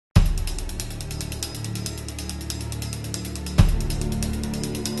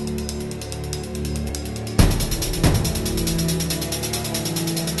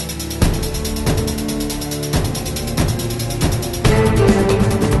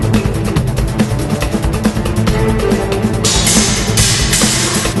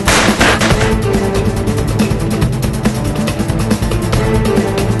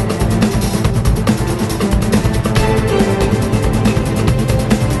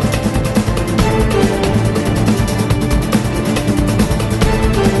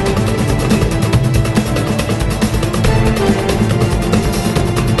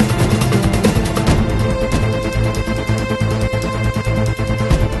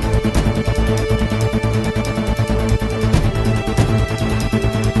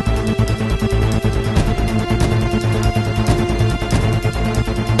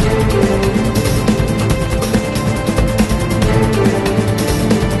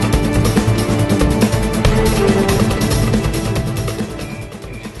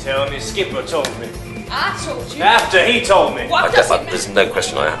skipper told me. I told you. After he told me. What does it mean? There's no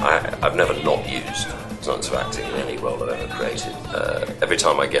question I've never not used science of acting in any role I've ever created. Every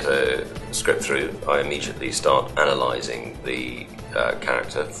time I get a script through, I immediately start analysing the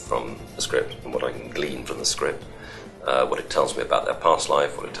character from the script and what I can glean from the script, what it tells me about their past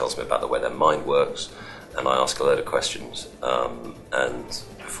life, what it tells me about the way their mind works, and I ask a load of questions. And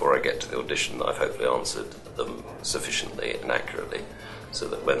before I get to the audition, I've hopefully answered them sufficiently and accurately, so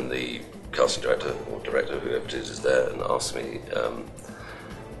that when the casting director or director, whoever it is there and asks me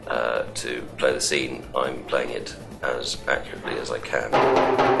to play the scene, I'm playing it as accurately as I can.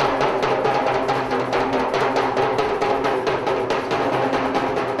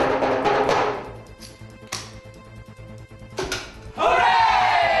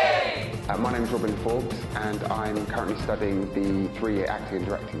 My name is Robin Forbes and I'm currently studying the 3-year acting and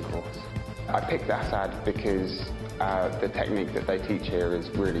directing course. I picked ASAD because the technique that they teach here is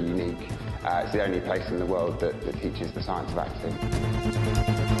really unique. It's the only place in the world that teaches the science of acting.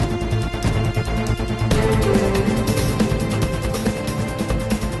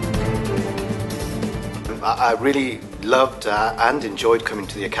 I really loved and enjoyed coming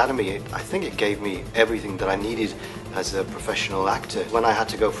to the academy. I think it gave me everything that I needed as a professional actor. When I had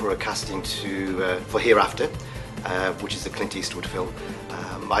to go for a casting for Hereafter, which is the Clint Eastwood film,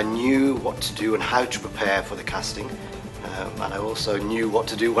 I knew what to do and how to prepare for the casting. And I also knew what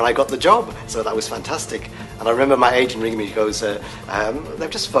to do when I got the job, so that was fantastic. And I remember my agent ringing me, he goes, they've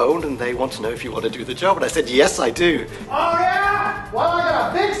just phoned and they want to know if you want to do the job. And I said, yes, I do. Oh yeah? Well, I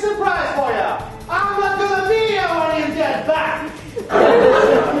got a big surprise for you. I'm not gonna be here when you get back.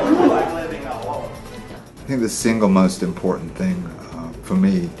 You like living alone. I think the single most important thing for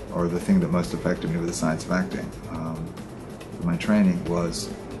me, or the thing that most affected me with the science of acting, my training was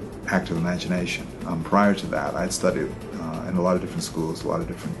active imagination. Prior to that, I'd studied in a lot of different schools, a lot of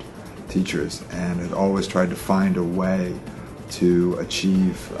different teachers, and had always tried to find a way to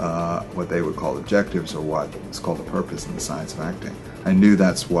achieve what they would call objectives, or what is called the purpose in the science of acting. I knew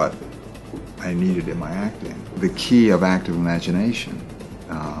that's what I needed in my acting. The key of active imagination,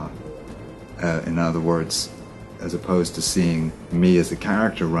 in other words, as opposed to seeing me as a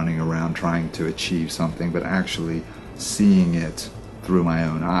character running around trying to achieve something, but actually seeing it through my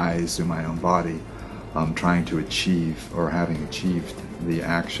own eyes, through my own body, trying to achieve, or having achieved the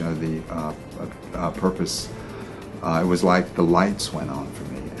action, the purpose. It was like the lights went on for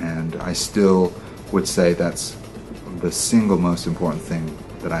me, and I still would say that's the single most important thing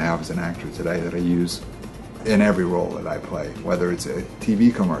that I have as an actor today, that I use in every role that I play, whether it's a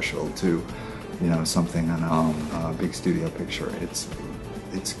TV commercial to, you know, something on a big studio picture. It's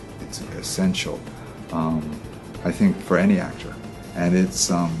essential, I think, for any actor, and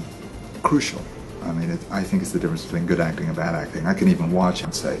it's crucial. I mean, I think it's the difference between good acting and bad acting. I can even watch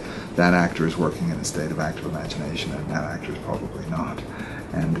and say, that actor is working in a state of active imagination, and that actor is probably not.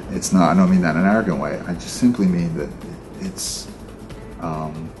 And it's not, I don't mean that in an arrogant way, I just simply mean that it's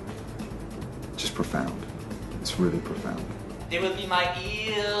just profound. It's really profound. They will be my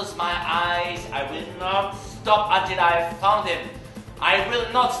ears, my eyes. I will not stop until I have found him. I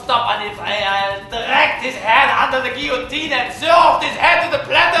will not stop until I direct his head under the guillotine and serve his head to the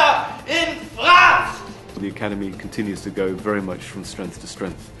platter in France. The Academy continues to go very much from strength to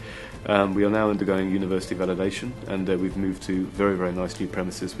strength. We are now undergoing university validation, and we've moved to very, very nice new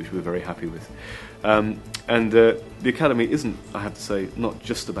premises, which we're very happy with. The Academy isn't, I have to say, not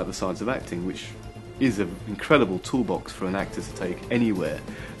just about the science of acting, which is an incredible toolbox for an actor to take anywhere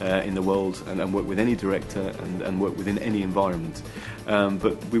in the world and work with any director and work within any environment.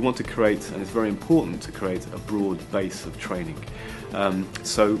 But we want to create, and it's very important to create, a broad base of training.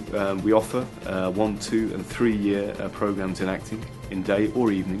 So we offer 1, 2 and 3 year programs in acting, in day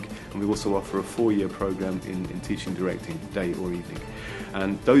or evening, and we also offer a 4-year program in teaching directing, day or evening.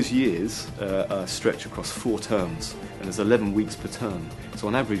 And those years stretch across 4 terms, and there's 11 weeks per term. So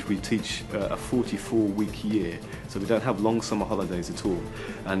on average we teach a 44-week year, so we don't have long summer holidays at all.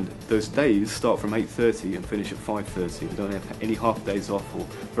 And those days start from 8:30 and finish at 5:30. We don't have any half days off, or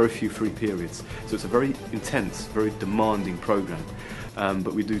very few free periods. So it's a very intense, very demanding program.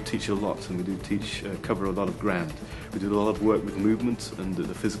 But we do teach a lot, and we do cover a lot of ground. We do a lot of work with movement and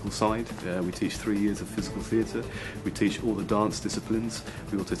the physical side. We teach 3 years of physical theatre. We teach all the dance disciplines.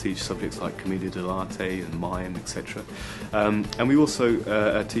 We also teach subjects like commedia dell'arte and mime, etc. And we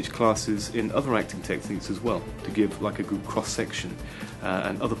also teach classes in other acting techniques as well, to give like a good cross-section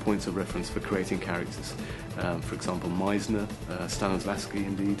and other points of reference for creating characters. For example, Meisner, Stanislavski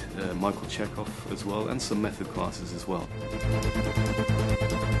indeed, Michael Chekhov as well, and some method classes as well.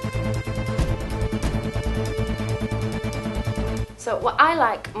 So what I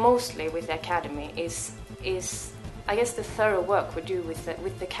like mostly with the Academy is I guess the thorough work we do with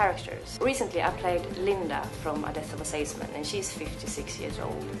the characters. Recently I played Linda from A Death of a Salesman, and she's 56 years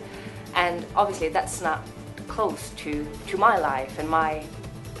old. And obviously that's not close to my life and my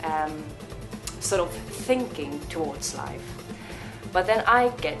sort of thinking towards life. But then I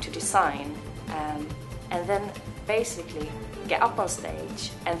get to design and then basically get up on stage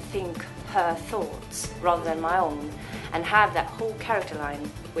and think her thoughts rather than my own, and have that whole character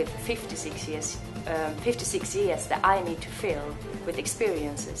line with 56 years that I need to fill with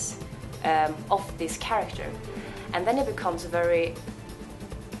experiences of this character. And then it becomes very,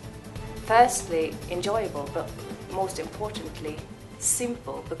 firstly, enjoyable, but most importantly,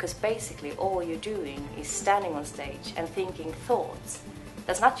 simple, because basically all you're doing is standing on stage and thinking thoughts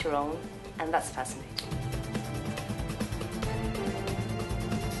that's not your own, and that's fascinating.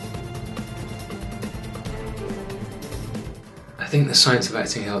 I think the science of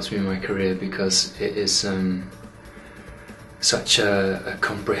acting helps me in my career because it is such a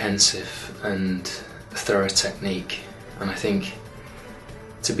comprehensive and thorough technique, and I think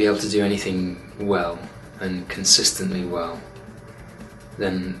to be able to do anything well and consistently well,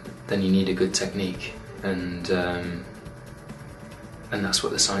 then you need a good technique, and that's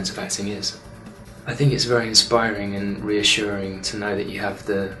what the science of acting is. I think it's very inspiring and reassuring to know that you have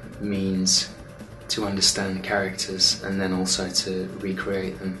the means to understand characters and then also to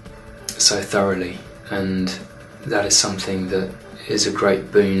recreate them so thoroughly, and that is something that is a great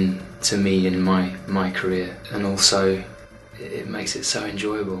boon to me in my career, and also it makes it so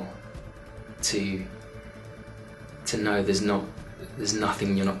enjoyable to know there's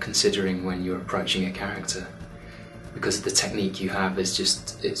nothing you're not considering when you're approaching a character, because the technique you have is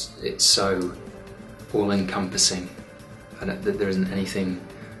just it's so all-encompassing, and that there isn't anything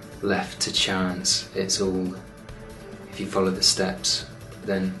left to chance. It's all, if you follow the steps,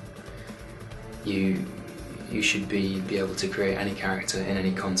 then you should be able to create any character in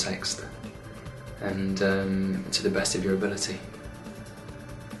any context, and to the best of your ability,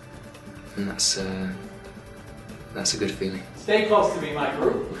 and that's a good feeling. Stay close to me, my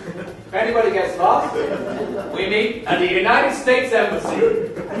crew. If anybody gets lost, we meet at the United States Embassy.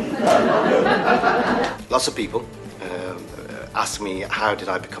 Lots of people ask me, how did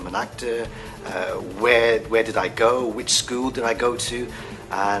I become an actor? Where did I go? Which school did I go to?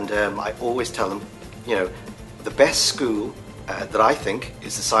 And I always tell them, you know, the best school that I think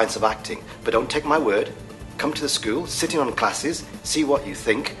is the science of acting. But don't take my word. Come to the school, sit in on classes, see what you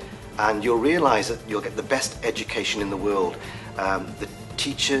think, and you'll realise that you'll get the best education in the world. The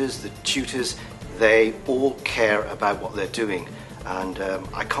teachers, the tutors, they all care about what they're doing, and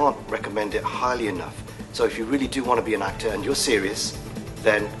I can't recommend it highly enough. So if you really do want to be an actor and you're serious,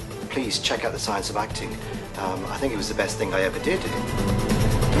 then please check out the science of acting. I think it was the best thing I ever did.